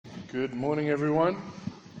Good morning, everyone.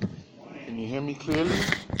 Can you hear me clearly?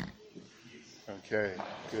 Okay,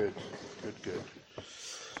 good.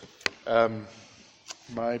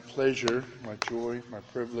 My pleasure, my joy, my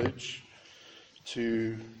privilege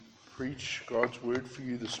to preach God's word for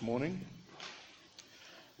you this morning.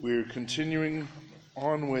 We're continuing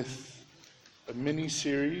on with a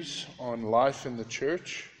mini-series on life in the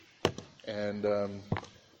church, and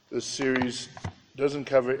this series doesn't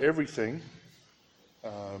cover everything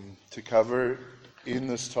to cover in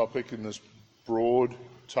this topic, in this broad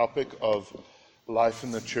topic of life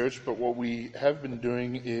in the church, but what we have been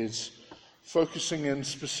doing is focusing in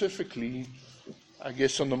specifically, I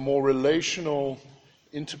guess, on the more relational,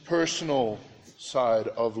 interpersonal side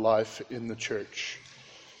of life in the church.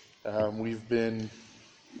 We've been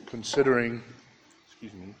considering,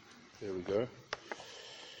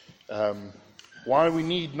 why we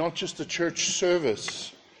need not just a church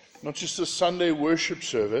service, not just a Sunday worship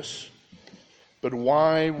service, but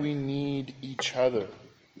why we need each other.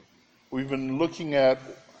 We've been looking at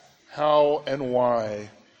how and why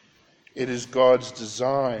it is God's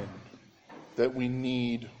design that we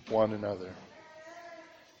need one another.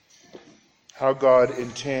 How God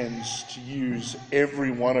intends to use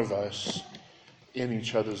every one of us in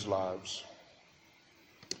each other's lives.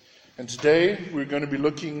 And today we're going to be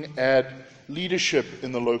looking at leadership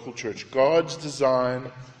in the local church. God's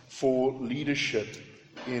design for leadership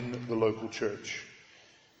in the local church.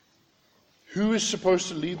 Who is supposed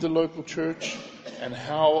to lead the local church, and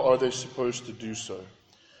how are they supposed to do so?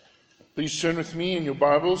 Please turn with me in your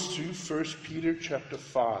Bibles to 1 Peter chapter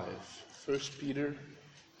 5. 1 Peter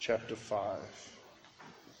chapter 5.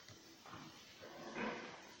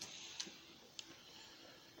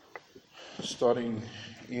 Starting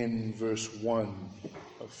in verse 1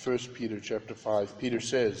 of 1 Peter chapter 5, Peter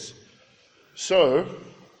says, "So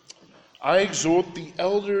I exhort the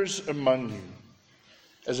elders among you,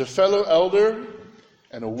 as a fellow elder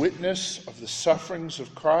and a witness of the sufferings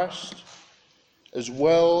of Christ, as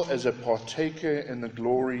well as a partaker in the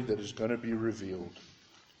glory that is going to be revealed.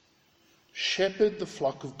 Shepherd the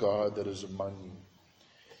flock of God that is among you,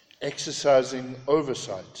 exercising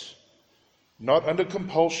oversight, not under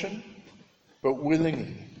compulsion, but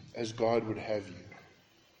willingly, as God would have you,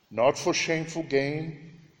 not for shameful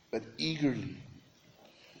gain, but eagerly,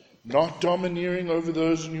 not domineering over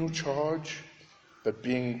those in your charge, but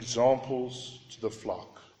being examples to the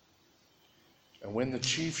flock. And when the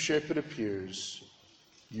chief shepherd appears,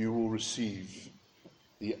 you will receive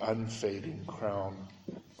the unfading crown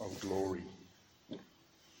of glory."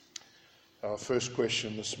 Our first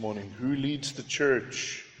question this morning: who leads the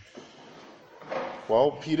church?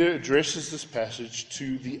 Well, Peter addresses this passage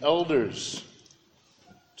to the elders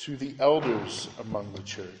among the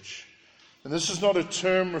church. And this is not a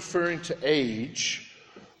term referring to age.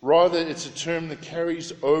 Rather, it's a term that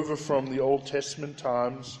carries over from the Old Testament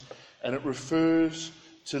times, and it refers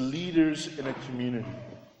to leaders in a community.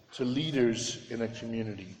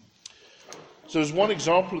 So as one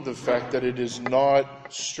example of the fact that it is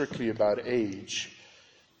not strictly about age,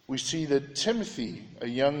 we see that Timothy, a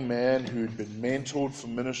young man who had been mentored for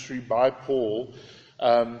ministry by Paul,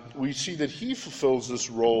 we see that he fulfills this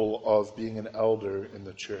role of being an elder in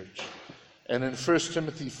the church. And in 1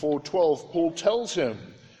 Timothy 4:12, Paul tells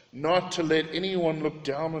him not to let anyone look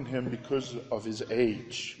down on him because of his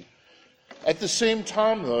age. At the same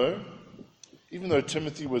time, though, even though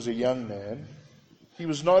Timothy was a young man, he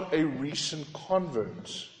was not a recent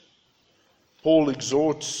convert. Paul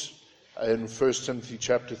exhorts in 1 Timothy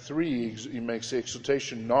chapter 3, he makes the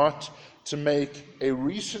exhortation not to make a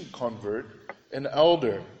recent convert an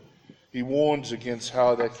elder. He warns against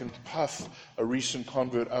how that can puff a recent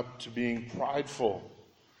convert up to being prideful.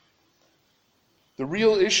 The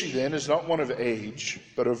real issue then is not one of age,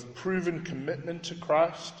 but of proven commitment to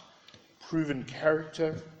Christ, proven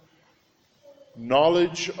character,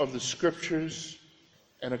 knowledge of the Scriptures,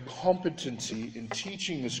 and a competency in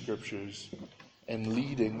teaching the Scriptures and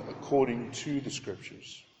leading according to the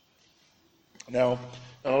Scriptures. Now,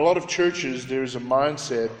 in a lot of churches, there's a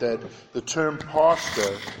mindset that the term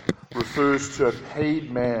pastor refers to a paid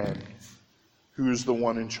man who is the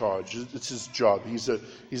one in charge. It's his job. He's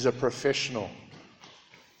a professional.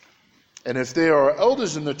 And if there are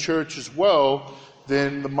elders in the church as well,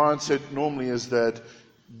 then the mindset normally is that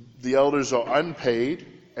the elders are unpaid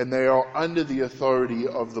and they are under the authority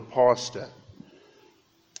of the pastor.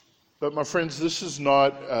 But my friends, this is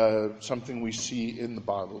not something we see in the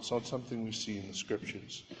Bible. It's not something we see in the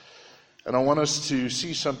Scriptures. And I want us to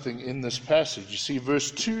see something in this passage. You see,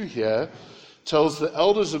 verse 2 here tells the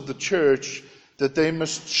elders of the church that they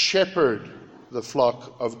must shepherd the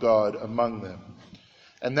flock of God among them.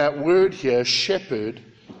 And that word here, shepherd,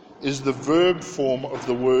 is the verb form of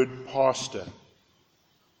the word pastor.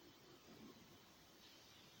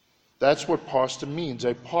 That's what pastor means.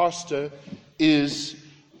 A pastor is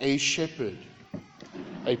a shepherd.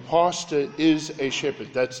 A pastor is a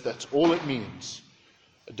shepherd. That's all it means.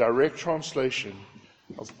 A direct translation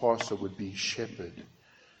of pastor would be shepherd.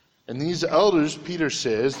 And these elders, Peter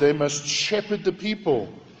says, they must shepherd the people.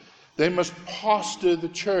 They must pastor the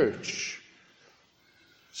church.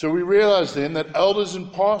 So we realize then that elders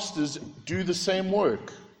and pastors do the same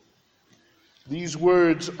work. These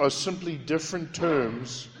words are simply different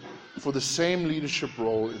terms for the same leadership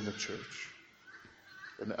role in the church.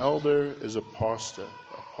 An elder is a pastor.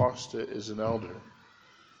 A pastor is an elder.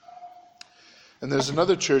 And there's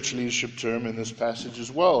another church leadership term in this passage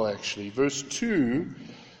as well, actually. Verse 2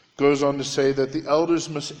 goes on to say that the elders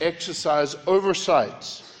must exercise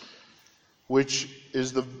oversight, which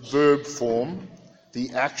is the verb form, the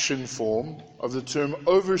action form of the term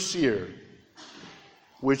overseer,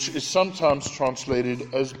 which is sometimes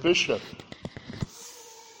translated as bishop.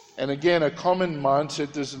 And again, a common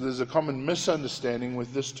mindset, there's a common misunderstanding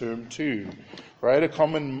with this term too, right? A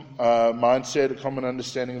common mindset, a common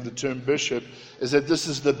understanding of the term bishop is that this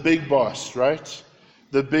is the big boss, right?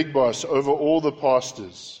 The big boss over all the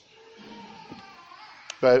pastors.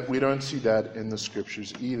 But we don't see that in the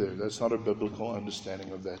scriptures either. That's not a biblical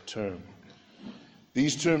understanding of that term.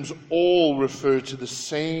 These terms all refer to the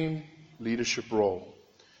same leadership role.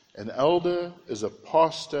 An elder is a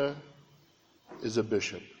pastor, is a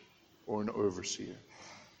bishop, or an overseer.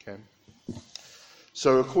 Okay?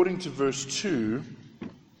 So according to verse 2,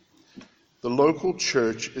 the local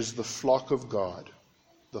church is the flock of God.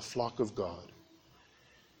 The flock of God.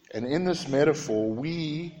 And in this metaphor,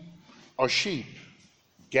 we are sheep,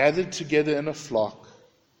 gathered together in a flock,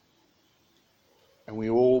 and we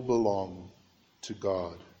all belong to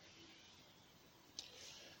God.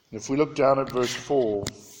 And if we look down at verse 4,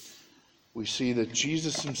 we see that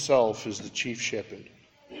Jesus himself is the chief shepherd.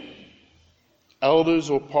 Elders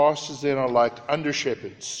or pastors then are like under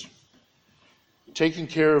shepherds, taking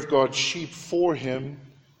care of God's sheep for him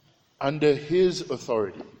under his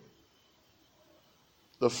authority.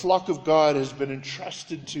 The flock of God has been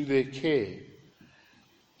entrusted to their care.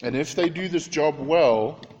 And if they do this job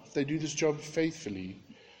well, if they do this job faithfully,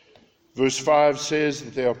 verse 5 says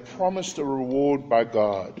that they are promised a reward by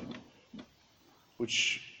God,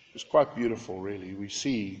 which is quite beautiful, really. We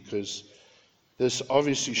see, because this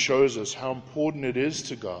obviously shows us how important it is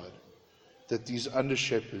to God that these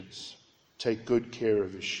under-shepherds take good care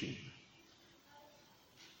of his sheep.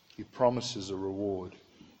 He promises a reward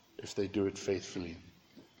if they do it faithfully.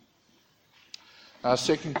 Our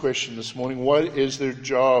second question this morning, what is their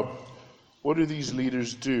job? What do these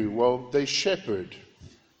leaders do? Well, they shepherd.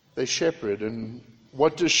 They shepherd. And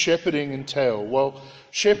what does shepherding entail? Well,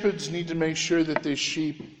 shepherds need to make sure that their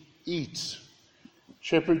sheep eat.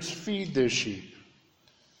 Shepherds feed their sheep.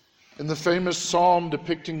 In the famous psalm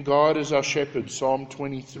depicting God as our shepherd, Psalm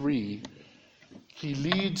 23, he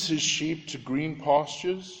leads his sheep to green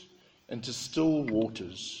pastures and to still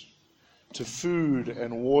waters, to food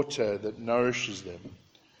and water that nourishes them.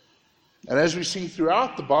 And as we see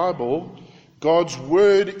throughout the Bible, God's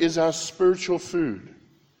word is our spiritual food.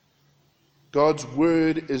 God's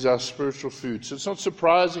word is our spiritual food. So it's not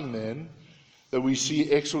surprising then that we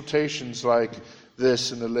see exhortations like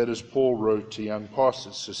this in the letters Paul wrote to young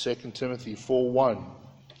pastors. So 2 Timothy 4:1.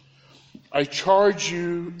 I charge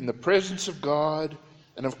you in the presence of God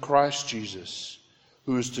and of Christ Jesus,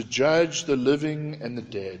 who is to judge the living and the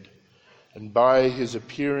dead, and by his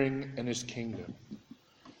appearing and his kingdom.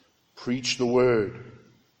 Preach the word.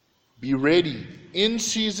 Be ready in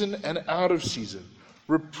season and out of season.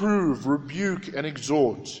 Reprove, rebuke, and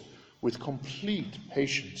exhort with complete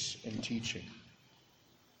patience and teaching.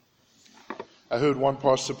 I heard one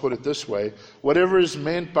pastor put it this way: whatever is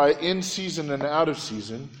meant by in season and out of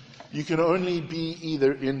season, you can only be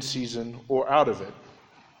either in season or out of it.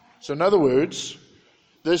 So in other words,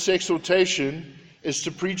 this exhortation is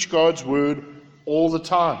to preach God's word all the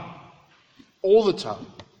time. All the time.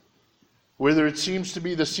 Whether it seems to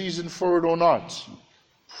be the season for it or not,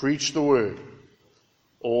 preach the word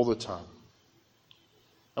all the time.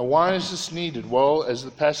 And why is this needed? Well, as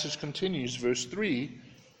the passage continues, verse 3,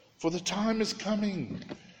 for the time is coming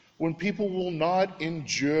when people will not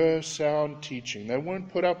endure sound teaching. They won't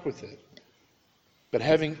put up with it. But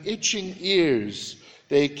having itching ears,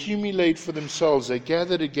 they accumulate for themselves, they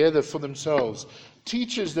gather together for themselves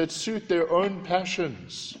teachers that suit their own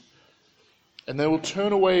passions. And they will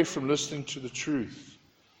turn away from listening to the truth,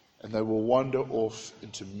 and they will wander off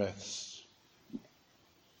into myths.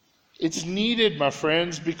 It's needed, my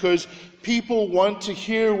friends, because people want to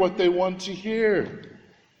hear what they want to hear.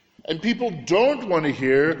 And people don't want to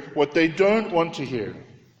hear what they don't want to hear.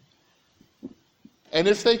 And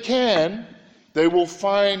if they can, they will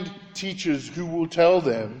find teachers who will tell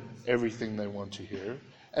them everything they want to hear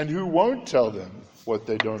and who won't tell them what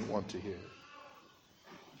they don't want to hear.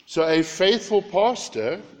 So a faithful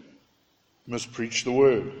pastor must preach the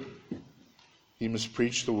word. He must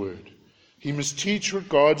preach the word. He must teach what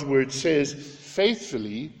God's word says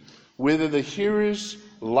faithfully, whether the hearers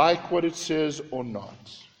like what it says or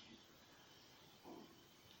not.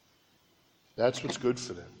 That's what's good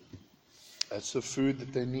for them. That's the food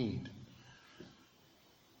that they need.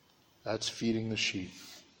 That's feeding the sheep.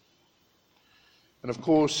 And of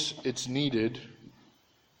course, it's needed,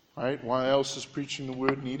 right? Why else is preaching the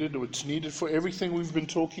word needed? It's needed for everything we've been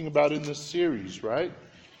talking about in this series, right?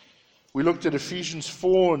 We looked at Ephesians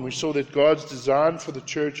 4 and we saw that God's design for the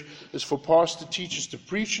church is for pastor teachers to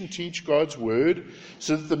preach and teach God's word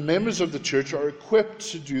so that the members of the church are equipped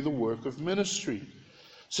to do the work of ministry,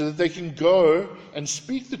 so that they can go and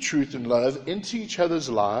speak the truth in love into each other's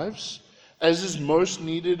lives as is most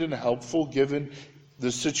needed and helpful given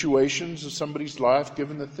the situations of somebody's life,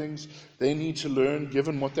 given the things they need to learn,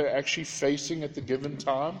 given what they're actually facing at the given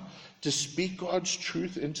time, to speak God's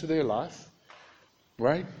truth into their life,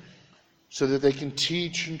 right? So that they can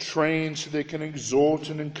teach and train, so they can exhort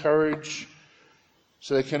and encourage,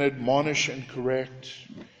 so they can admonish and correct.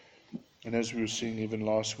 And as we were seeing even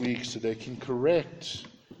last week, so they can correct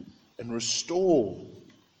and restore.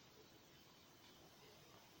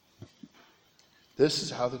 This is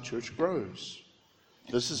how the church grows.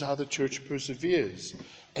 This is how the church perseveres.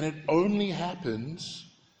 And it only happens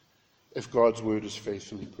if God's word is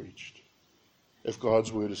faithfully preached, if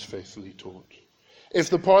God's word is faithfully taught. If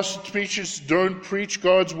the pastor preachers don't preach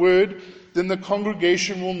God's word, then the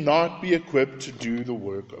congregation will not be equipped to do the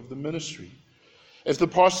work of the ministry. If the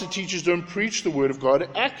pastor teachers don't preach the word of God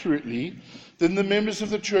accurately, then the members of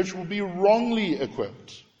the church will be wrongly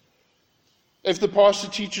equipped. If the pastor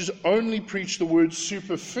teachers only preach the word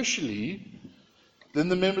superficially, then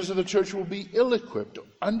the members of the church will be ill-equipped or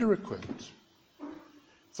under-equipped.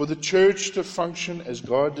 For the church to function as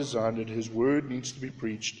God designed it, His word needs to be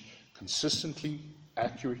preached consistently,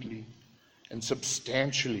 accurately, and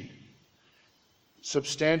substantially.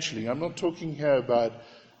 Substantially. I'm not talking here about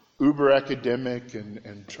uber academic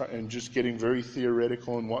and just getting very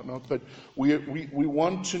theoretical and whatnot, but we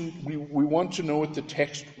want to know what the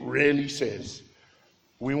text really says.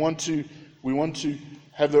 We want to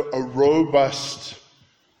have a robust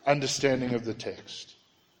understanding of the text.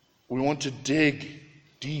 We want to dig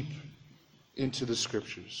deep into the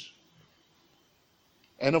scriptures.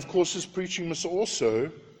 And of course, this preaching must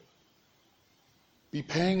also be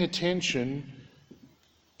paying attention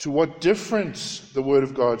to what difference the Word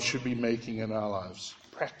of God should be making in our lives,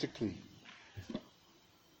 practically.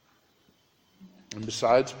 And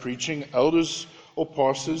besides preaching, elders or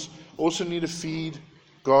pastors also need to feed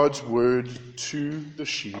God's Word to the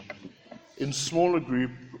sheep in smaller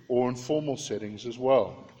group or informal settings as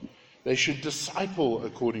well. They should disciple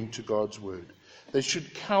according to God's Word. They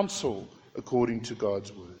should counsel according to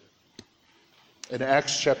God's word. In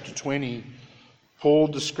Acts chapter 20, Paul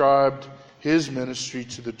described his ministry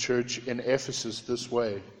to the church in Ephesus this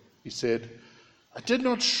way. He said, "I did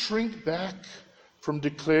not shrink back from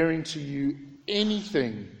declaring to you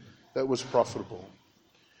anything that was profitable,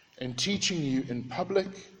 and teaching you in public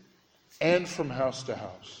and from house to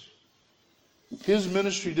house." His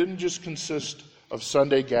ministry didn't just consist of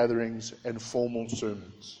Sunday gatherings and formal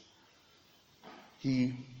sermons.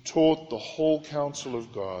 He taught the whole counsel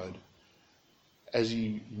of God as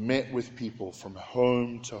he met with people from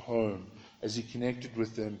home to home, as he connected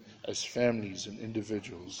with them as families and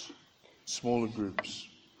individuals, smaller groups.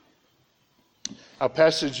 Our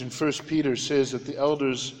passage in 1 Peter says that the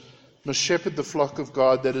elders must shepherd the flock of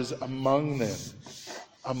God that is among them.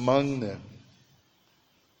 Among them.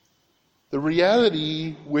 The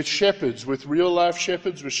reality with shepherds, with real-life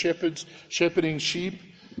shepherds, with shepherds shepherding sheep,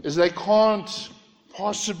 is they can't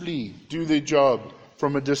possibly do their job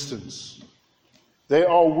from a distance. They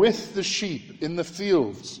are with the sheep in the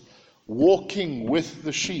fields, walking with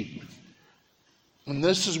the sheep. And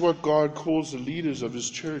this is what God calls the leaders of His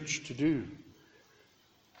church to do.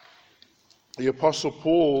 The Apostle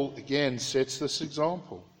Paul, again, sets this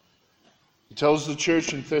example. He tells the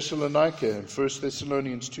church in Thessalonica, in 1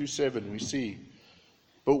 Thessalonians 2:7, we see,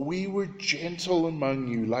 "But we were gentle among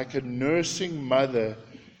you, like a nursing mother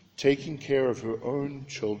taking care of her own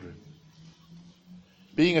children,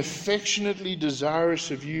 being affectionately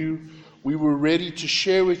desirous of you we were ready to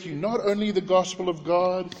share with you not only the gospel of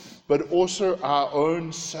God, but also our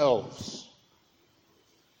own selves.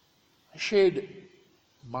 I shared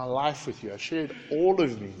my life with you. I shared all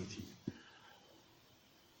of me with you.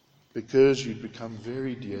 Because you'd become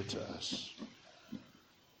very dear to us.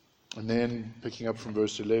 And then, picking up from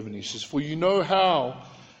verse 11, he says, "For you know how,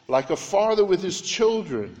 like a father with his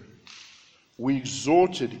children, we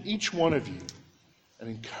exhorted each one of you and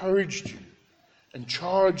encouraged you and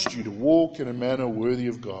charged you to walk in a manner worthy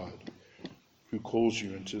of God, who calls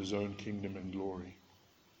you into his own kingdom and glory."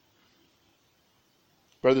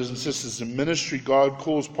 Brothers and sisters, the ministry God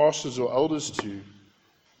calls pastors or elders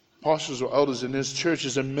in his church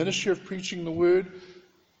is a ministry of preaching the word,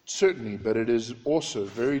 certainly, but it is also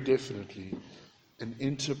very definitely an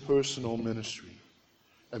interpersonal ministry,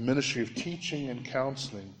 a ministry of teaching and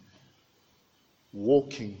counseling,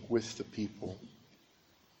 walking with the people.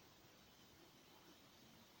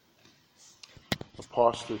 A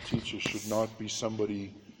pastor, teacher should not be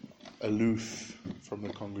somebody aloof from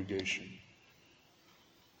the congregation,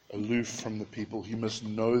 aloof from the people. He must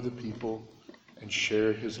know the people and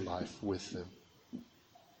share his life with them.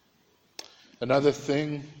 Another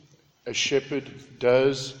thing a shepherd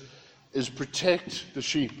does is protect the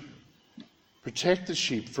sheep. Protect the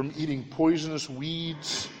sheep from eating poisonous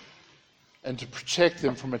weeds and to protect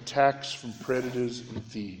them from attacks from predators and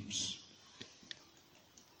thieves.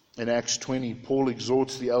 In Acts 20, Paul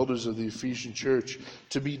exhorts the elders of the Ephesian church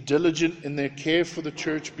to be diligent in their care for the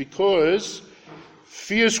church because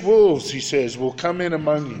fierce wolves, he says, will come in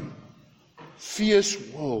among you. Fierce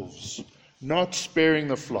wolves, not sparing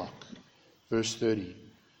the flock. Verse 30.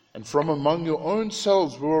 "And from among your own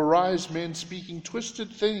selves will arise men speaking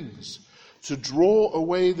twisted things to draw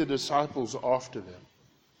away the disciples after them."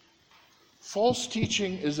 False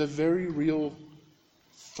teaching is a very real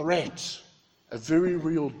threat, a very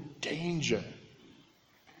real danger.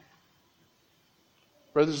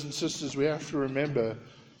 Brothers and sisters, we have to remember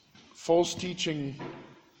false teaching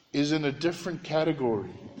is in a different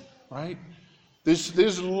category, right?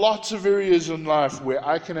 There's lots of areas in life where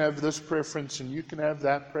I can have this preference and you can have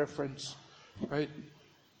that preference, right?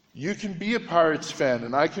 You can be a Pirates fan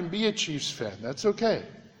and I can be a Chiefs fan. That's okay,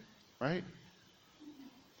 right?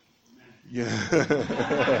 Yeah.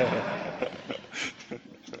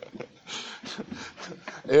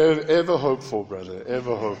 Ever hopeful, brother.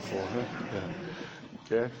 Ever hopeful. Yeah.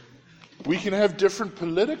 Okay. We can have different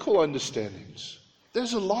political understandings.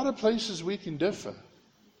 There's a lot of places we can differ.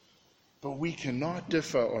 But we cannot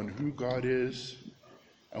differ on who God is,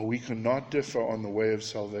 and we cannot differ on the way of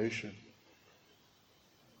salvation.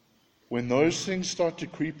 When those things start to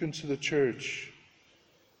creep into the church,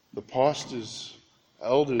 the pastors,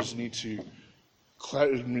 elders need to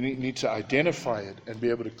identify it and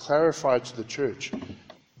be able to clarify to the church,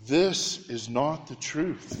 this is not the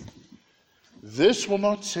truth. This will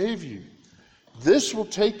not save you. This will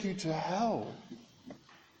take you to hell.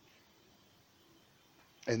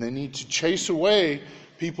 And they need to chase away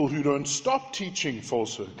people who don't stop teaching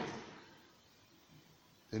falsehood.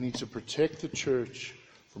 They need to protect the church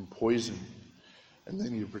from poison. And they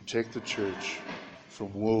need to protect the church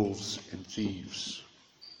from wolves and thieves.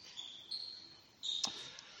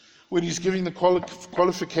 When he's giving the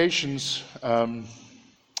qualifications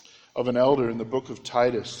of an elder in the book of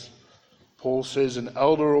Titus, Paul says an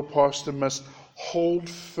elder or pastor must hold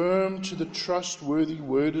firm to the trustworthy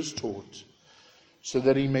word as taught, so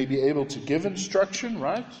that he may be able to give instruction,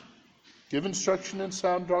 right? Give instruction in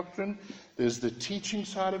sound doctrine. There's the teaching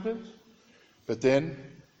side of it. But then,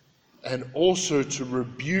 and also to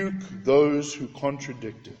rebuke those who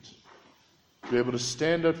contradict it. To be able to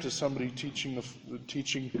stand up to somebody teaching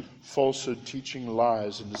falsehood, teaching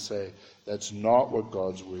lies, and to say, that's not what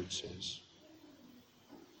God's word says.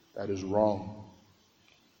 That is wrong.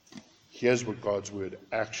 Here's what God's word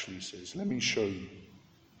actually says. Let me show you.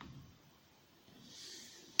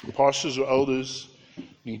 Pastors or elders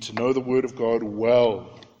need to know the Word of God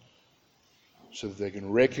well so that they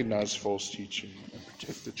can recognize false teaching and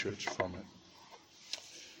protect the church from it.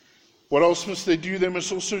 What else must they do? They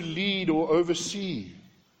must also lead or oversee.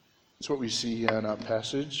 That's what we see here in our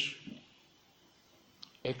passage.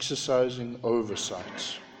 Exercising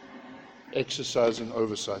oversight. Exercising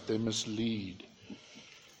oversight. They must lead.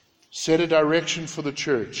 Set a direction for the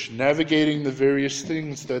church, navigating the various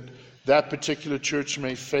things that particular church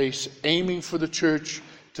may face, aiming for the church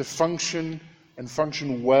to function and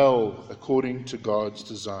function well according to God's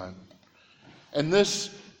design. And this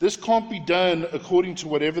can't be done according to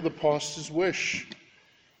whatever the pastors wish.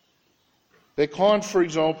 They can't, for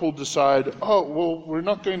example, decide, oh, well, we're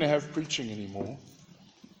not going to have preaching anymore.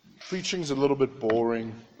 Preaching's a little bit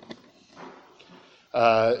boring.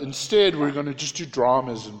 Instead, we're going to just do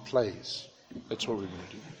dramas and plays. That's what we're going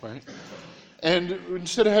to do, right? And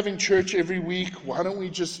instead of having church every week, why don't we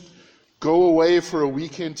just go away for a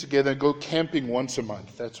weekend together and go camping once a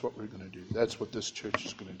month? That's what we're going to do. That's what this church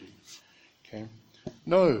is going to do. Okay?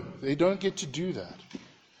 No, they don't get to do that.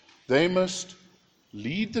 They must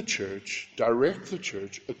lead the church, direct the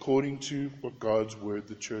church according to what God's word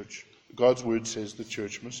says the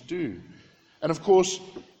church must do. And of course,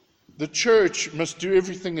 the church must do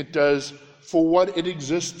everything it does for what it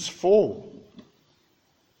exists for.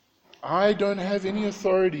 I don't have any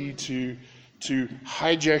authority to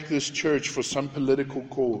hijack this church for some political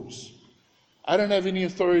cause. I don't have any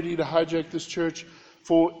authority to hijack this church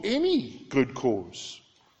for any good cause.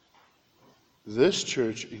 This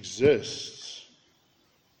church exists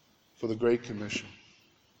for the Great Commission.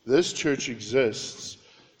 This church exists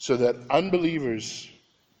so that unbelievers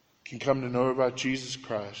can come to know about Jesus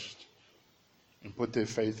Christ and put their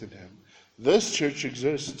faith in Him. This church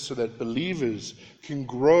exists so that believers can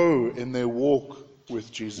grow in their walk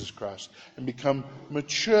with Jesus Christ and become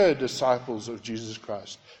mature disciples of Jesus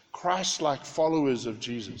Christ, Christ-like followers of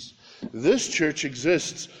Jesus. This church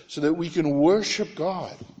exists so that we can worship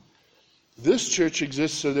God. This church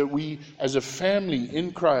exists so that we, as a family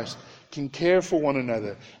in Christ, can care for one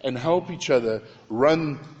another and help each other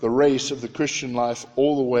run the race of the Christian life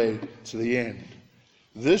all the way to the end.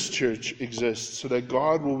 This church exists so that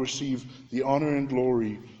God will receive the honor and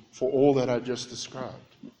glory for all that I just described.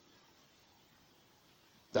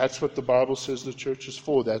 That's what the Bible says the church is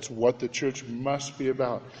for. That's what the church must be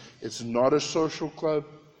about. It's not a social club.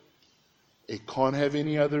 It can't have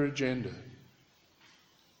any other agenda.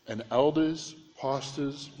 And elders,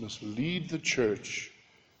 pastors must lead the church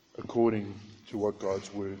according to what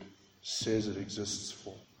God's word says it exists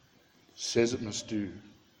for, says it must do,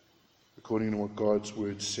 according to what God's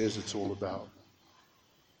word says it's all about.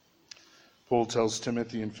 Paul tells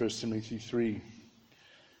Timothy in 1 Timothy 3,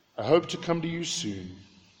 I hope to come to you soon,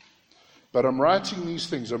 but I'm writing these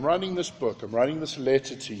things, I'm writing this book, I'm writing this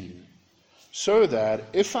letter to you, so that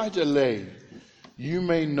if I delay, you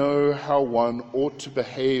may know how one ought to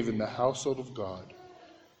behave in the household of God,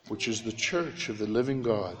 which is the church of the living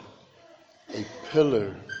God, a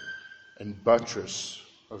pillar and buttress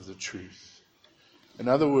of the truth. In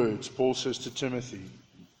other words, Paul says to Timothy,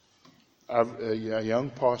 a young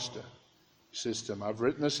pastor, he says to him, I've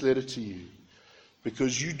written this letter to you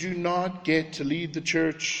because you do not get to lead the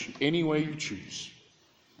church any way you choose.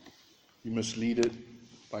 You must lead it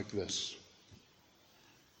like this.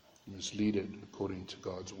 You must lead it according to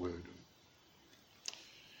God's word.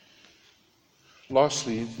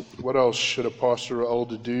 Lastly, what else should a pastor or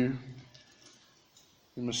elder do?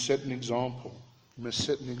 He must set an example. He must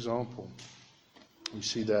set an example. We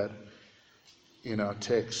see that in our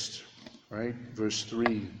text, right? Verse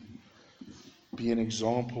 3. Be an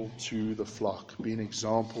example to the flock. Be an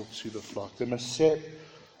example to the flock. They must set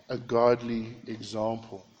a godly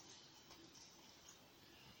example.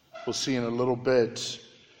 We'll see in a little bit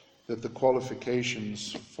that the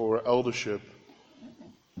qualifications for eldership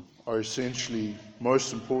are essentially,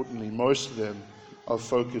 most importantly, most of them are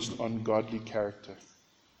focused on godly character.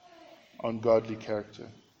 On godly character.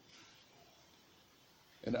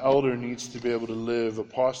 An elder needs to be able to live, a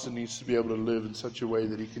pastor needs to be able to live in such a way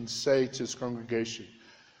that he can say to his congregation,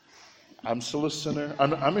 I'm still a sinner,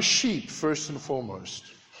 I'm a sheep first and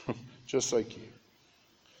foremost, just like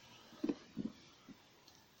you.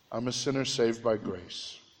 I'm a sinner saved by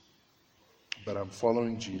grace, but I'm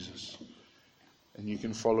following Jesus, and you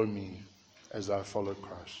can follow me as I follow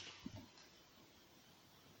Christ.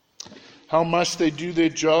 How must they do their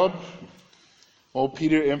job? Well,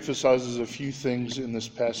 Peter emphasizes a few things in this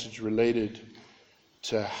passage related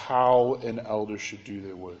to how an elder should do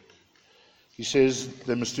their work. He says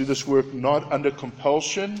they must do this work not under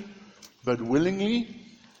compulsion, but willingly,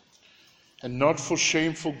 and not for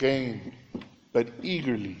shameful gain, but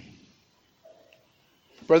eagerly.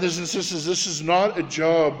 Brothers and sisters, this is not a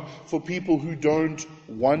job for people who don't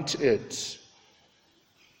want it.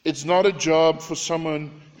 It's not a job for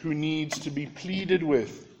someone who needs to be pleaded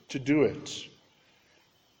with to do it.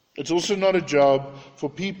 It's also not a job for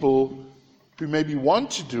people who maybe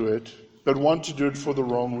want to do it, but want to do it for the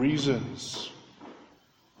wrong reasons.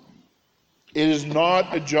 It is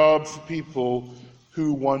not a job for people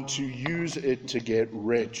who want to use it to get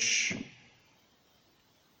rich.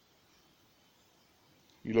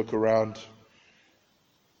 You look around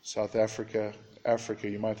South Africa,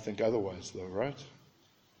 you might think otherwise though, right?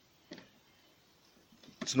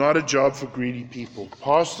 It's not a job for greedy people.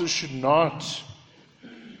 Pastors should not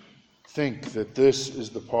think that this is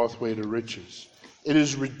the pathway to riches. It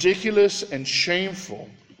is ridiculous and shameful,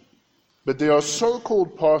 but there are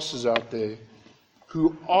so-called pastors out there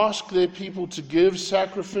who ask their people to give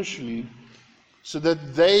sacrificially so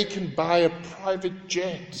that they can buy a private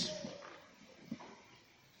jet.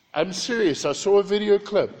 I'm serious. I saw a video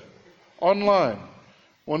clip online.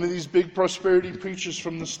 One of these big prosperity preachers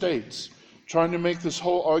from the States trying to make this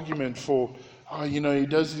whole argument for, he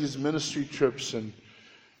does these ministry trips and,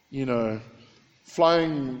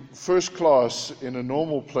 flying first class in a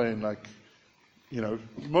normal plane, like,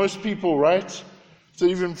 most people, right? So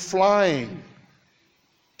even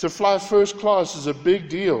to fly first class is a big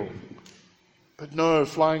deal. But no,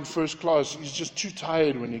 flying first class, he's just too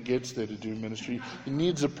tired when he gets there to do ministry. He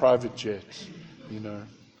needs a private jet,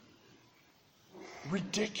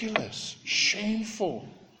 Ridiculous, shameful.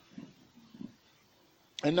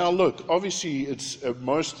 And now look, obviously it's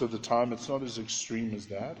most of the time it's not as extreme as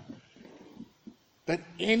that. But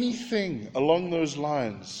anything along those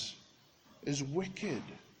lines is wicked.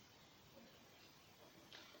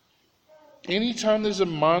 Anytime there's a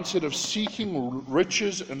mindset of seeking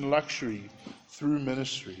riches and luxury through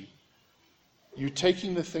ministry, you're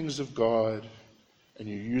taking the things of God and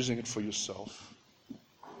you're using it for yourself.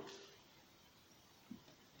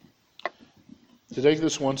 To take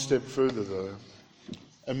this one step further, though,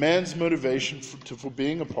 a man's motivation for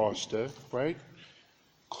being a pastor, right,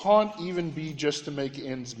 can't even be just to make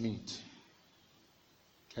ends meet.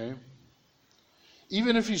 Okay?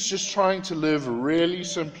 Even if he's just trying to live really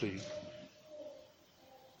simply,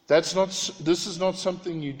 this is not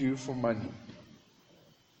something you do for money.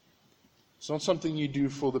 It's not something you do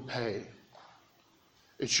for the pay.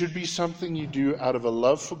 It should be something you do out of a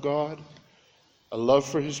love for God, a love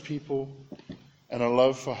for His people, and a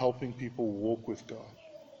love for helping people walk with God.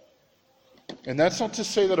 And that's not to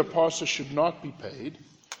say that a pastor should not be paid.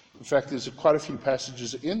 In fact, there's quite a few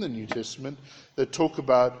passages in the New Testament that talk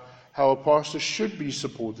about how a pastor should be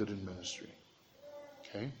supported in ministry.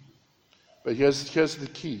 Okay? But here's the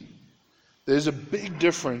key. There's a big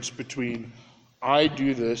difference between I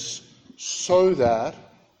do this so that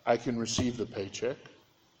I can receive the paycheck,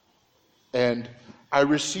 and I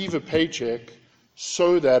receive a paycheck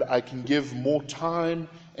so that I can give more time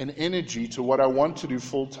and energy to what I want to do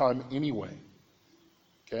full time anyway.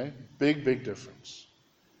 Okay? Big difference.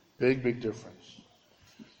 Big difference.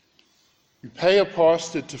 You pay a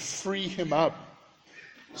pastor to free him up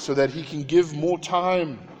so that he can give more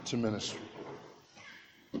time to ministry.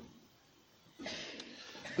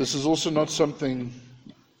 This is also not something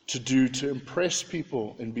to do to impress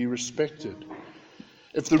people and be respected.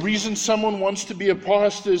 If the reason someone wants to be a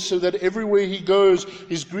pastor is so that everywhere he goes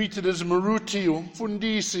he's greeted as Maruti or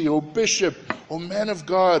Mfundisi or bishop or man of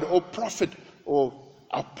God or prophet or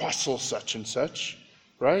apostle such and such,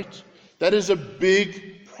 right? That is a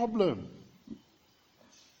big problem.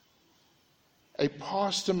 A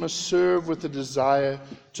pastor must serve with a desire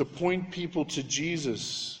to point people to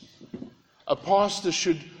Jesus. A pastor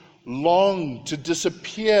should long to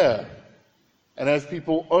disappear and have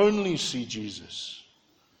people only see Jesus.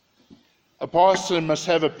 A pastor must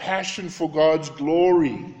have a passion for God's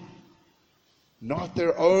glory, not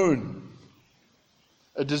their own.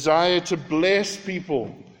 A desire to bless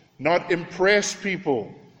people, not impress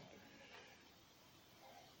people.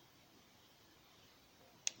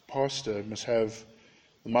 A pastor must have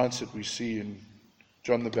the mindset we see in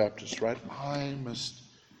John the Baptist, right? I must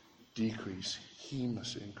decrease, he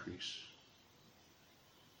must increase.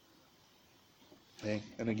 Okay?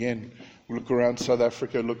 And again, look around South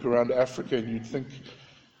Africa, look around Africa, and you'd think,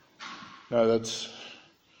 no, that's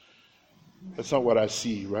not what I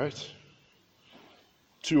see, right?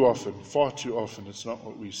 Too often, far too often, it's not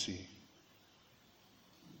what we see.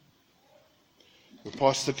 The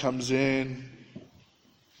pastor comes in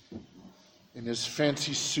his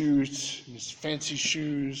fancy suit, in his fancy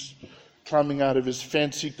shoes, climbing out of his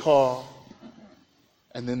fancy car,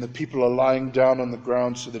 and then the people are lying down on the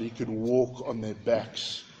ground so that he could walk on their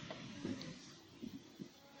backs.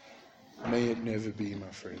 May it never be, my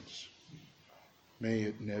friends. May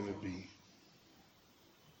it never be.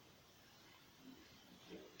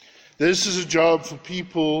 This is a job for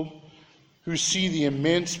people who see the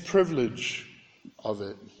immense privilege of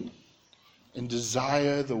it and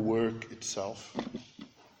desire the work itself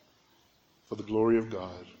for the glory of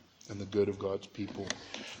God and the good of God's people.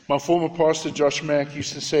 My former pastor, Josh Mack,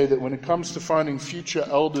 used to say that when it comes to finding future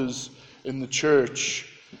elders in the church,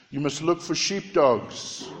 you must look for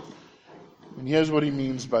sheepdogs. And here's what he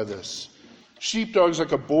means by this. Sheepdogs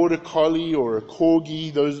like a border collie or a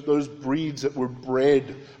corgi, those breeds that were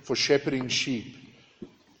bred for shepherding sheep.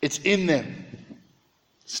 It's in them.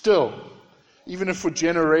 Still, even if for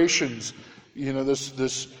generations,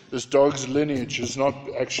 this dog's lineage has not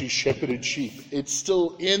actually shepherded sheep. It's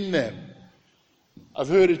still in them. I've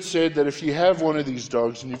heard it said that if you have one of these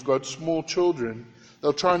dogs and you've got small children,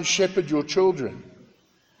 they'll try and shepherd your children.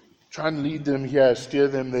 Try and lead them here, steer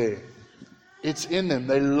them there. It's in them.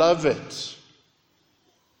 They love it.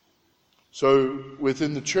 So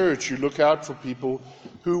within the church, you look out for people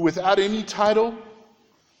who, without any title,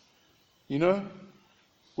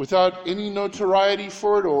 without any notoriety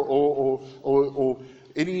for it or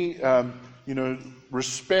any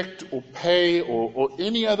respect or pay or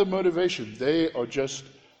any other motivation, they are just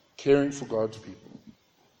caring for God's people.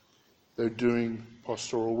 They're doing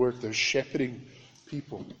pastoral work. They're shepherding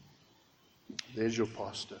people. There's your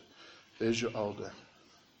pastor. There's your elder.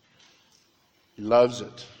 He loves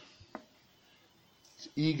it. He's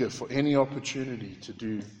eager for any opportunity to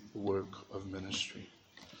do the work of ministry.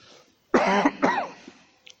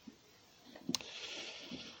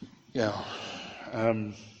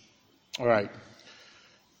 All right.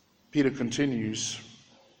 Peter continues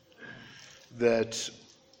that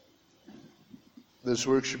this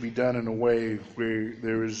work should be done in a way where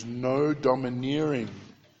there is no domineering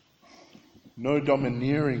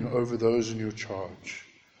over those in your charge,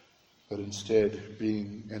 but instead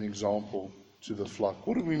being an example to the flock.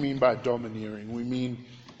 What do we mean by domineering? We mean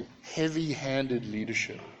heavy-handed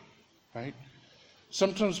leadership, right?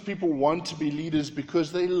 Sometimes people want to be leaders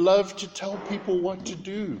because they love to tell people what to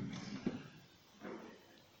do.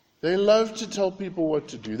 They love to tell people what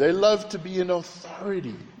to do. They love to be an authority.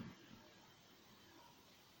 It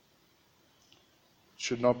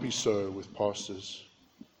should not be so with pastors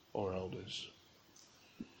or elders.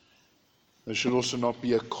 There should also not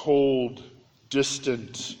be a cold,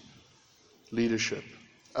 distant leadership.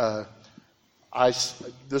 This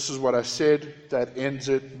is what I said. That ends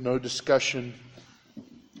it. No discussion.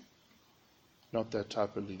 Not that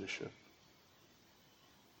type of leadership.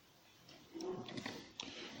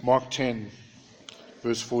 Mark 10,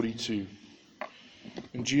 verse 42.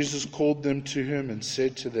 And Jesus called them to him and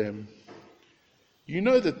said to them, "You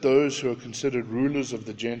know that those who are considered rulers of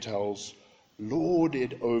the Gentiles lord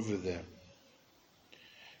it over them,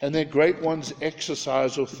 and their great ones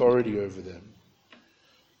exercise authority over them.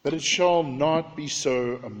 But it shall not be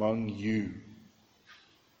so among you.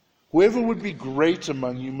 Whoever would be great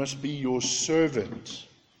among you must be your servant.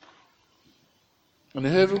 And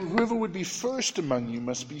whoever would be first among you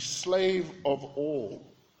must be slave of all.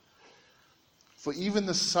 For even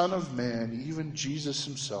the Son of Man, even Jesus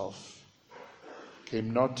himself,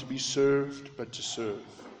 came not to be served, but to serve,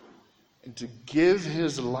 and to give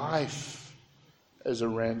his life as a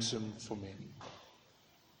ransom for many."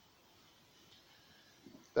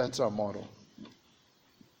 That's our model.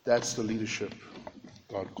 That's the leadership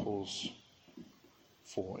God calls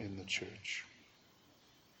for in the church.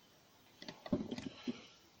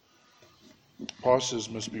 Pastors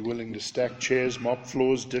must be willing to stack chairs, mop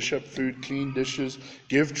floors, dish up food, clean dishes,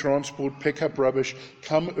 give transport, pick up rubbish,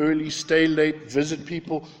 come early, stay late, visit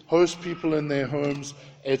people, host people in their homes,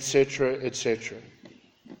 etc., etc.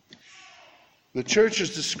 The church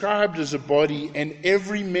is described as a body, and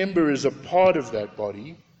every member is a part of that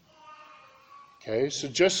body. Okay, so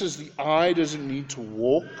just as the eye doesn't need to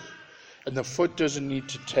walk, and the foot doesn't need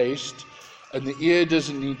to taste, and the ear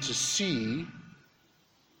doesn't need to see,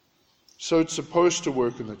 so it's supposed to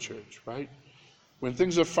work in the church, right? When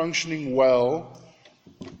things are functioning well,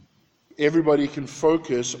 everybody can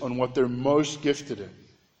focus on what they're most gifted in.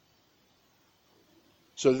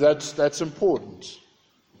 So that's important.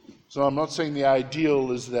 So I'm not saying the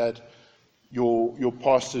ideal is that your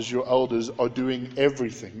pastors, your elders are doing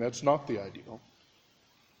everything. That's not the ideal.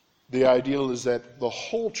 The ideal is that the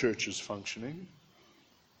whole church is functioning,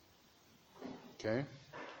 okay?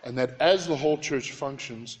 And that as the whole church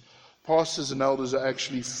functions, pastors and elders are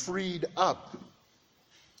actually freed up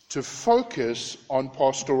to focus on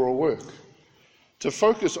pastoral work, to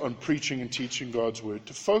focus on preaching and teaching God's word,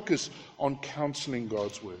 to focus on counseling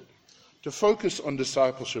God's word, to focus on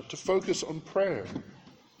discipleship, to focus on prayer,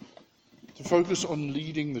 to focus on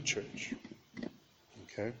leading the church.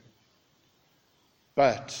 Okay?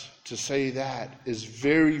 But to say that is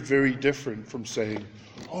very, very different from saying,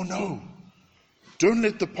 "Oh no, don't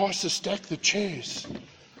let the pastor stack the chairs.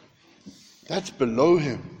 That's below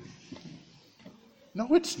him." No,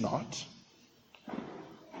 it's not.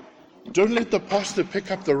 Don't let the pastor pick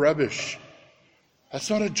up the rubbish. That's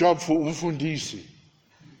not a job for umfundisi.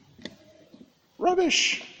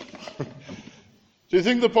 Rubbish. Do you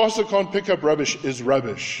think the pastor can't pick up rubbish is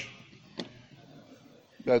rubbish?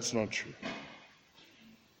 That's not true.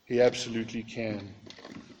 He absolutely can.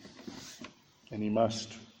 And he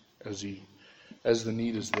must, as the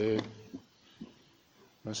need is there.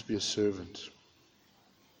 must be a servant.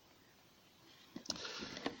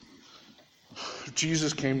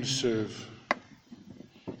 Jesus came to serve,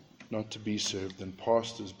 not to be served, and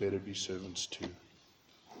pastors better be servants too.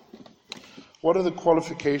 What are the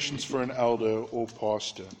qualifications for an elder or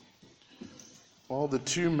pastor? Well, the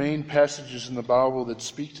two main passages in the Bible that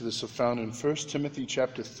speak to this are found in 1 Timothy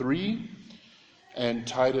chapter 3 and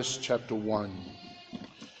Titus chapter 1.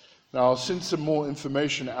 Now, I'll send some more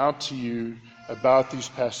information out to you about these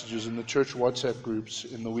passages in the church WhatsApp groups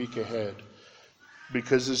in the week ahead,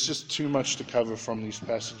 because there's just too much to cover from these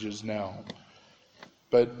passages now.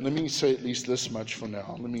 But let me say at least this much for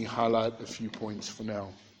now. Let me highlight a few points for now.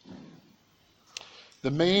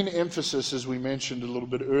 The main emphasis, as we mentioned a little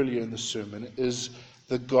bit earlier in the sermon, is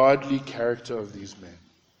the godly character of these men.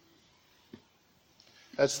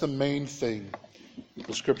 That's the main thing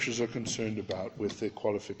the scriptures are concerned about with their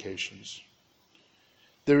qualifications.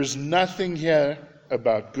 There is nothing here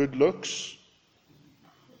about good looks.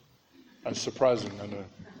 That's surprising, I know.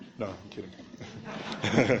 No, I'm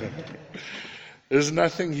kidding. There's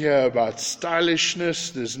nothing here about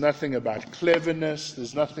stylishness. There's nothing about cleverness.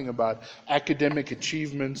 There's nothing about academic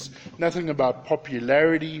achievements. Nothing about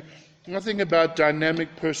popularity. Nothing about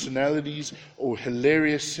dynamic personalities or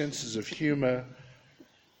hilarious senses of humor.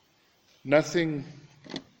 Nothing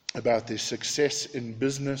about their success in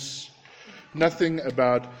business. Nothing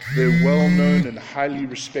about their well-known and highly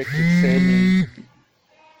respected family.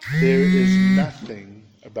 There is nothing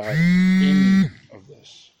about any of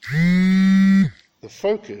this. The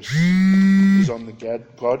focus is on the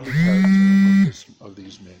godly character of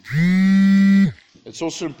these men. It's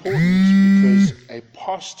also important because a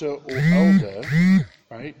pastor or elder,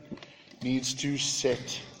 right, needs to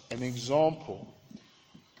set an example.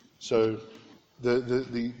 So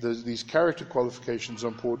these character qualifications are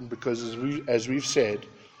important because, as we've said,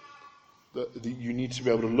 you need to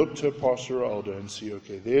be able to look to a pastor or elder and see,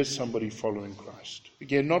 okay, there's somebody following Christ.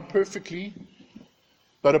 Again, not perfectly,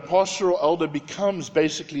 but a pastor or elder becomes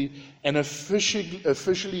basically an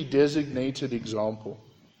officially designated example.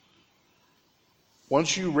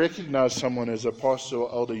 Once you recognize someone as a pastor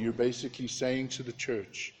or elder, you're basically saying to the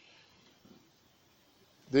church,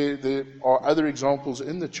 there are other examples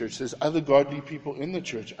in the church. There's other godly people in the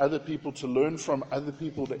church, other people to learn from, other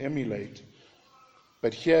people to emulate.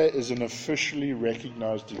 But here is an officially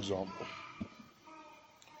recognized example.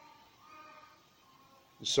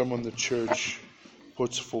 Someone the church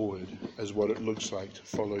puts forward as what it looks like to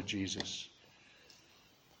follow Jesus.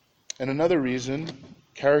 And another reason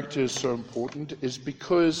character is so important is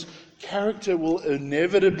because character will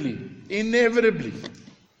inevitably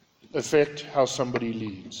affect how somebody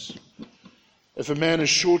leads. If a man is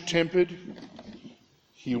short-tempered,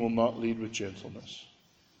 he will not lead with gentleness.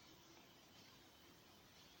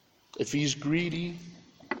 If he's greedy,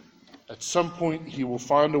 at some point he will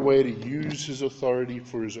find a way to use his authority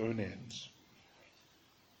for his own ends.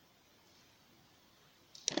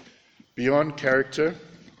 Beyond character,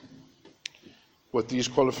 what these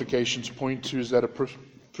qualifications point to is that a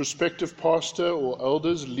prospective pastor or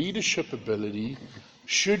elder's leadership ability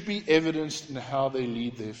should be evidenced in how they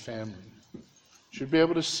lead their family. Should be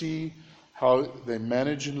able to see how they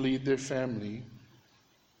manage and lead their family,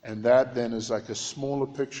 and that then is like a smaller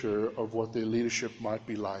picture of what their leadership might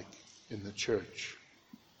be like in the church.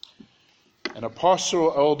 And a pastor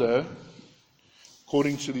or elder,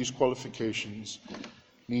 according to these qualifications,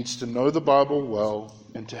 needs to know the Bible well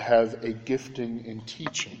and to have a gifting in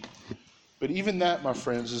teaching. But even that, my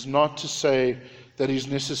friends, is not to say that he's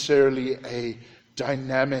necessarily a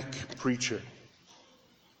dynamic preacher.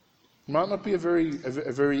 He might not be a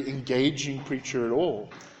very engaging preacher at all.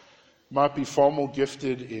 He might be far more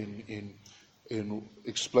gifted in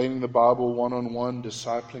explaining the Bible one-on-one,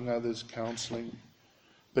 discipling others, counseling.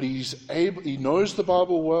 But he knows the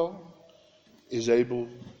Bible well, is able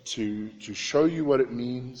to show you what it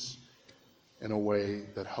means in a way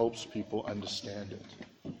that helps people understand it.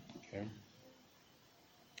 Okay?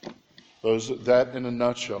 That, in a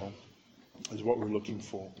nutshell, is what we're looking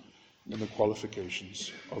for in the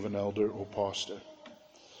qualifications of an elder or pastor.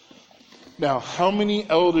 Now, how many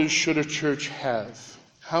elders should a church have?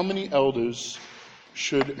 How many elders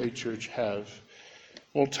should a church have?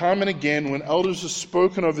 Well, time and again, when elders are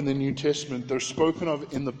spoken of in the New Testament, they're spoken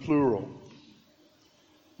of in the plural.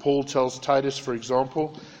 Paul tells Titus, for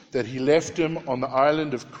example, that he left him on the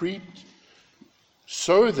island of Crete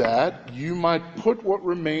so that you might put what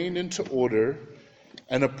remained into order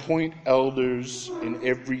and appoint elders in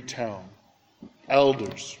every town.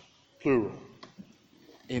 Elders, plural,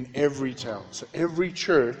 in every town. So every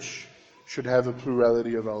church should have a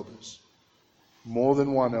plurality of elders. More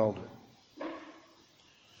than one elder.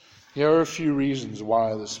 Here are a few reasons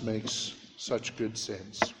why this makes such good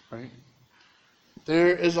sense, right?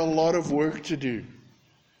 There is a lot of work to do.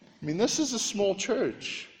 I mean, this is a small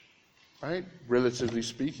church, right? Relatively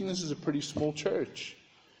speaking, this is a pretty small church.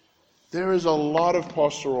 There is a lot of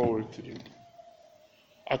pastoral work to do.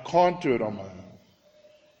 I can't do it on my own,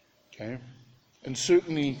 okay? And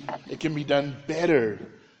certainly it can be done better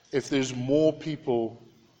if there's more people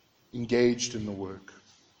engaged in the work.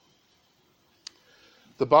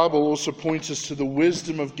 The Bible also points us to the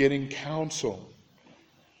wisdom of getting counsel.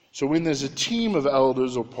 So when there's a team of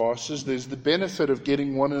elders or pastors, there's the benefit of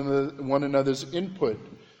getting one another's input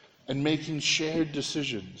and making shared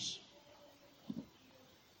decisions.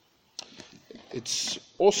 It's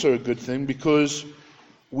also a good thing because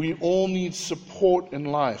we all need support in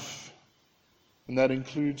life, and that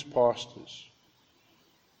includes pastors.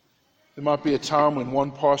 There might be a time when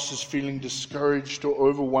one pastor is feeling discouraged or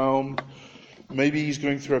overwhelmed. Maybe he's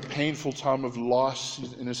going through a painful time of loss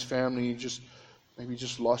in his family. Maybe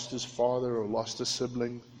just lost his father or lost a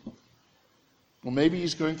sibling. Or maybe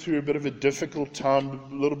he's going through a bit of a difficult time,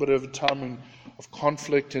 a little bit of a time of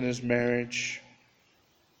conflict in his marriage.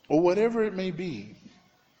 Or whatever it may be.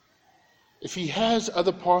 If he has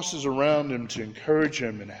other pastors around him to encourage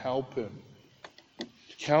him and help him,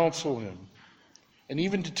 to counsel him, and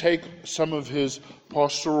even to take some of his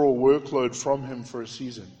pastoral workload from him for a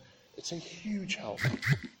season, it's a huge help.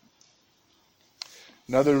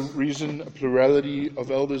 Another reason a plurality of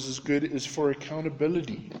elders is good is for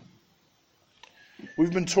accountability.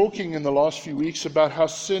 We've been talking in the last few weeks about how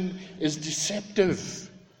sin is deceptive.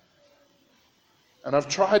 And I've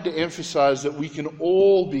tried to emphasize that we can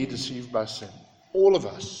all be deceived by sin. All of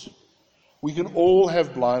us. We can all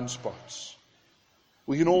have blind spots.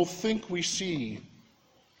 We can all think we see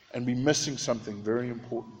and be missing something very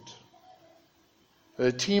important.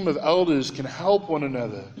 A team of elders can help one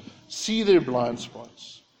another see their blind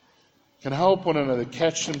spots, can help one another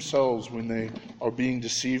catch themselves when they are being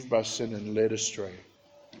deceived by sin and led astray.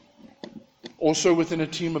 Also within a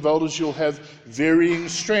team of elders you'll have varying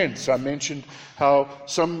strengths. I mentioned how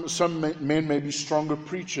some men may be stronger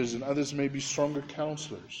preachers and others may be stronger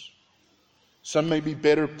counselors. Some may be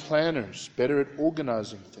better planners, better at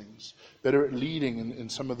organizing things, better at leading in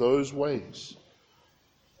some of those ways.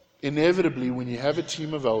 Inevitably, when you have a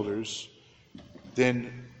team of elders,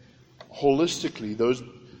 then holistically,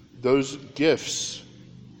 those gifts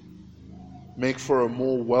make for a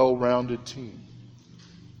more well-rounded team.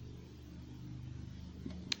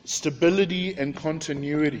 Stability and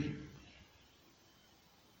continuity.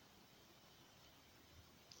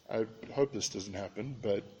 I hope this doesn't happen,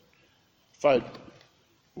 but if I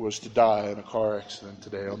was to die in a car accident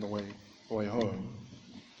today on the way home,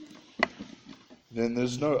 then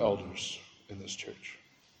there's no elders in this church.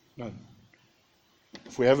 None.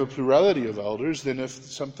 If we have a plurality of elders, then if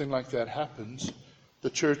something like that happens, the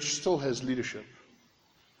church still has leadership.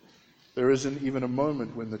 There isn't even a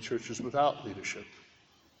moment when the church is without leadership.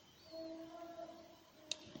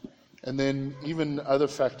 And then even other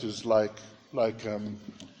factors like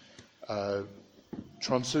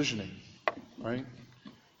transitioning, right?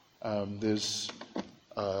 There's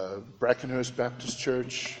Brackenhurst Baptist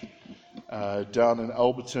Church down in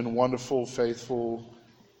Alberton, wonderful, faithful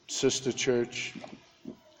sister church.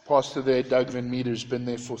 Pastor there, Doug Van Meter, has been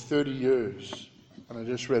there for 30 years. And I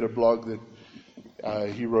just read a blog that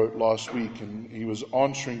he wrote last week, and he was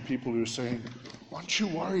answering people who were saying, aren't you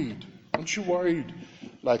worried? Aren't you worried?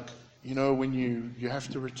 Like, you know, when you have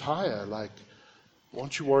to retire, like,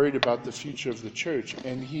 aren't you worried about the future of the church?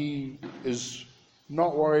 And he is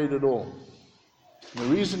not worried at all. And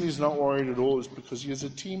the reason he's not worried at all is because he has a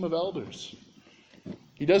team of elders.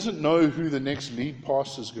 He doesn't know who the next lead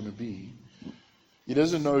pastor is going to be. He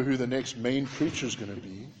doesn't know who the next main preacher is going to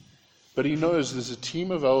be. But he knows there's a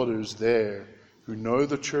team of elders there who know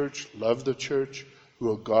the church, love the church,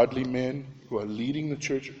 who are godly men, who are leading the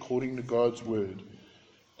church according to God's word.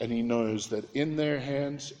 And he knows that in their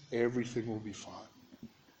hands, everything will be fine.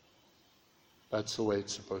 That's the way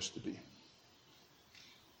it's supposed to be.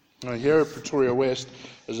 Now here at Pretoria West,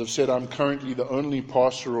 as I've said, I'm currently the only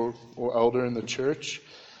pastor or elder in the church,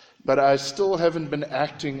 but I still haven't been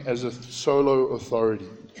acting as a solo authority.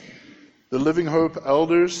 The Living Hope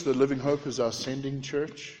elders, the Living Hope is our sending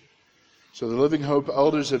church. So the Living Hope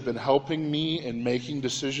elders have been helping me in making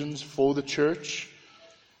decisions for the church,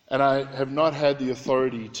 and I have not had the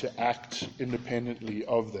authority to act independently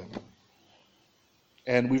of them.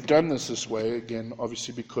 And we've done this way, again,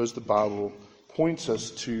 obviously because the Bible points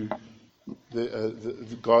us to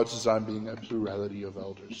the God's design being a plurality of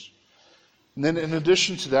elders. And then in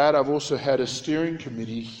addition to that, I've also had a steering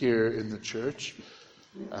committee here in the church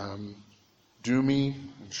Dumi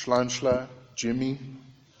and Schlanschla, Jimmy.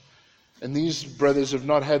 And these brothers have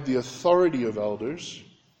not had the authority of elders.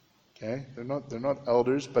 Okay, they're not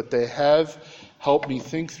elders, but they have helped me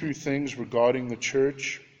think through things regarding the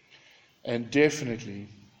church, and definitely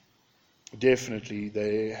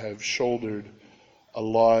they have shouldered a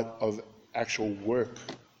lot of actual work.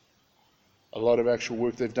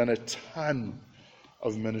 They've done a ton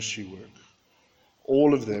of ministry work.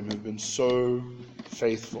 All of them have been so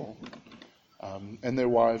faithful, and their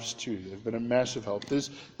wives too. They've been a massive help. There's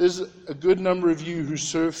a good number of you who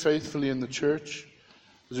serve faithfully in the church.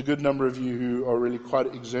 There's a good number of you who are really quite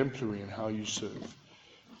exemplary in how you serve.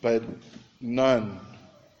 But none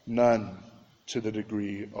to the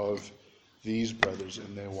degree of these brothers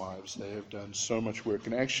and their wives. They have done so much work.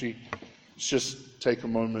 And actually, let's just take a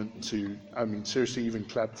moment to, seriously, even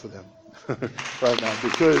clap for them right now.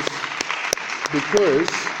 Because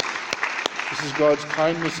this is God's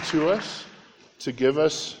kindness to us, to give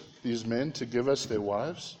us these men, to give us their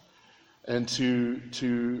wives, and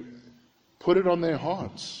to put it on their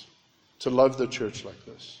hearts to love the church like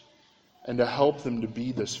this and to help them to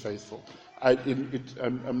be this faithful.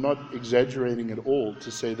 I'm not exaggerating at all to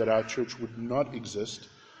say that our church would not exist,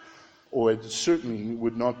 or it certainly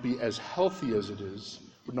would not be as healthy as it is,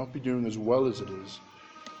 would not be doing as well as it is,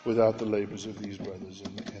 without the labors of these brothers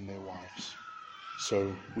and their wives.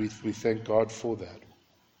 So we thank God for that.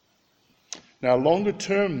 Now, longer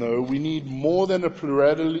term, though, we need more than a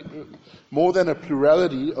plurality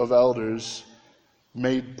of elders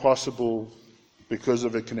made possible because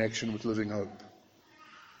of a connection with Living Hope.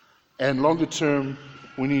 And longer term,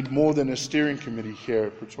 we need more than a steering committee here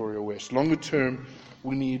at Pretoria West. Longer term,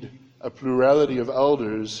 we need a plurality of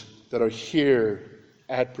elders that are here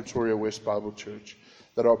at Pretoria West Bible Church,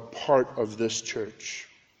 that are part of this church.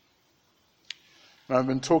 Now, I've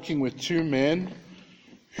been talking with two men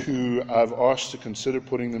who I've asked to consider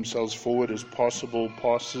putting themselves forward as possible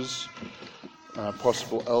pastors,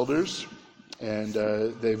 possible elders, and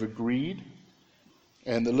they've agreed.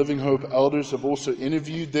 And the Living Hope elders have also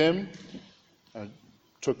interviewed them. I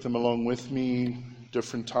took them along with me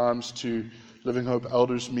different times to Living Hope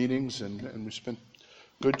elders meetings, and we spent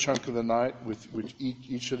a good chunk of the night with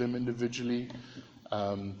each of them individually,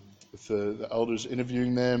 with the elders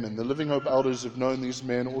interviewing them. And the Living Hope elders have known these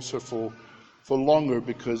men also for longer,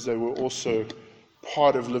 because they were also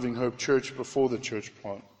part of Living Hope Church before the church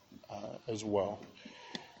plant as well.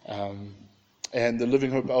 And the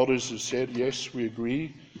Living Hope elders have said, yes, we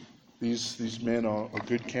agree, these men are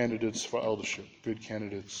good candidates for eldership, good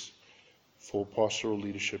candidates for pastoral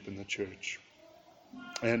leadership in the church.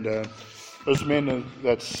 And those men,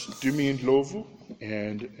 that's Dumi and Ndlovu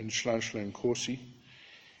and Schlanschla and Nkosi.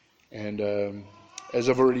 And as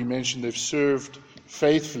I've already mentioned, they've served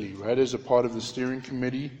faithfully, right, as a part of the steering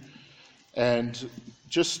committee. And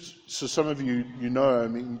just so some of you know,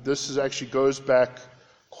 this actually goes back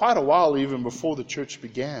quite a while, even before the church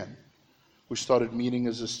began. We started meeting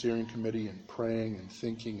as a steering committee and praying and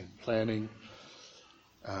thinking and planning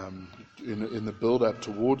in the build-up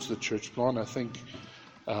towards the church plant. I think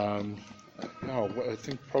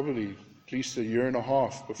probably at least a year and a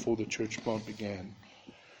half before the church plant began.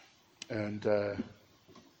 And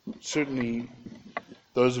certainly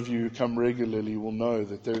those of you who come regularly will know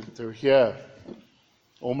that they're here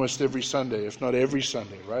almost every Sunday, if not every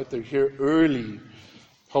Sunday, right? They're here early,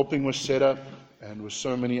 helping with setup and with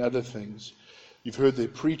so many other things. You've heard their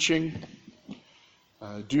preaching.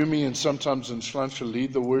 Dumi and sometimes Schlanschla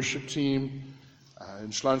lead the worship team.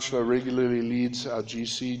 And Schlanschla regularly leads our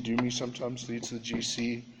GC. Dumi sometimes leads the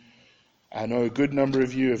GC. I know a good number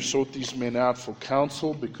of you have sought these men out for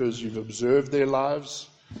counsel because you've observed their lives.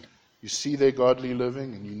 You see their godly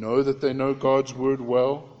living, and you know that they know God's word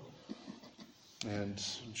well. And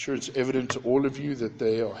I'm sure it's evident to all of you that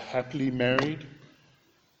they are happily married.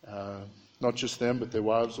 Not just them, but their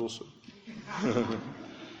wives also.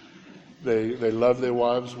 They love their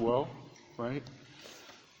wives well, right?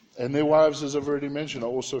 And their wives, as I've already mentioned, are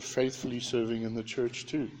also faithfully serving in the church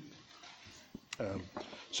too.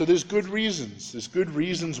 So there's good reasons. There's good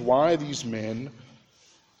reasons why these men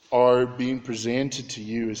are being presented to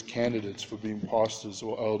you as candidates for being pastors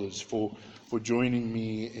or elders, for joining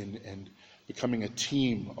me in becoming a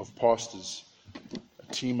team of pastors,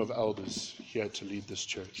 a team of elders here to lead this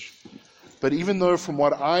church. But even though from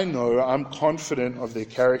what I know, I'm confident of their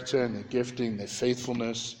character and their gifting, their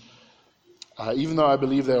faithfulness, even though I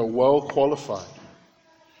believe they are well qualified,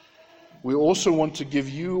 we also want to give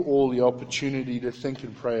you all the opportunity to think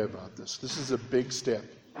and pray about this. This is a big step.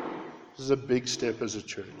 This is a big step as a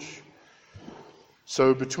church.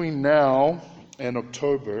 So between now and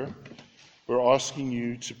October, we're asking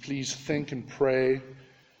you to please think and pray.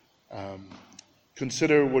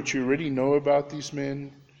 Consider what you already know about these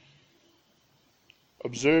men.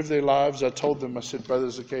 Observe their lives. I told them, I said,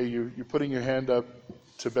 brothers, okay, you're putting your hand up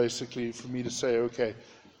to basically for me to say, okay,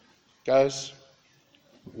 guys,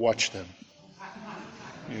 watch them.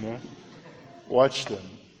 Watch them.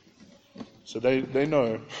 So they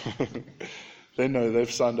know. They know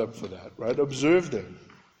they've signed up for that, right? Observe them.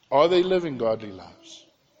 Are they living godly lives?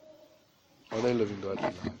 Are they living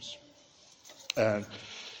godly lives?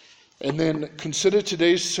 And then consider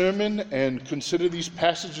today's sermon and consider these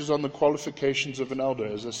passages on the qualifications of an elder.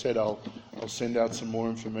 As I said, I'll send out some more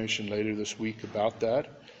information later this week about that.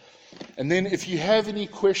 And then if you have any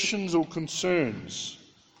questions or concerns,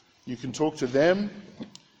 you can talk to them,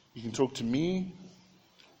 you can talk to me,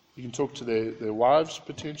 you can talk to their wives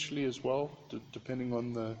potentially as well, depending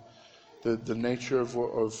on the nature of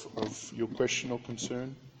your question or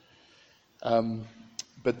concern.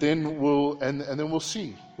 But then we'll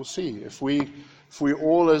see. We'll see if we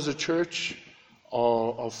all as a church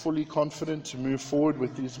are fully confident to move forward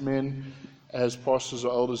with these men as pastors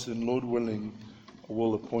or elders. Then, Lord willing,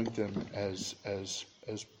 we'll appoint them as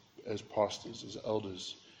pastors, as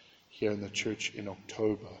elders here in the church in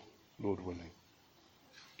October, Lord willing.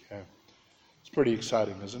 Okay, it's pretty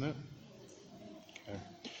exciting, isn't it? Okay.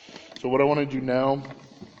 So what I want to do now,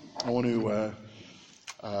 I want to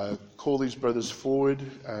call these brothers forward,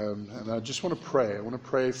 and I just want to pray. I want to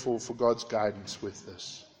pray for God's guidance with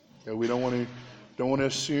this. Okay, we don't want to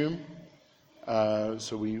assume.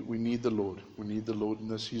 So we need the Lord. We need the Lord in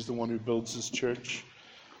this. He's the one who builds this church,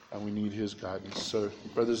 and we need His guidance. So,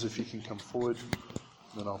 brothers, if you can come forward,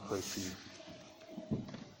 then I'll pray for you.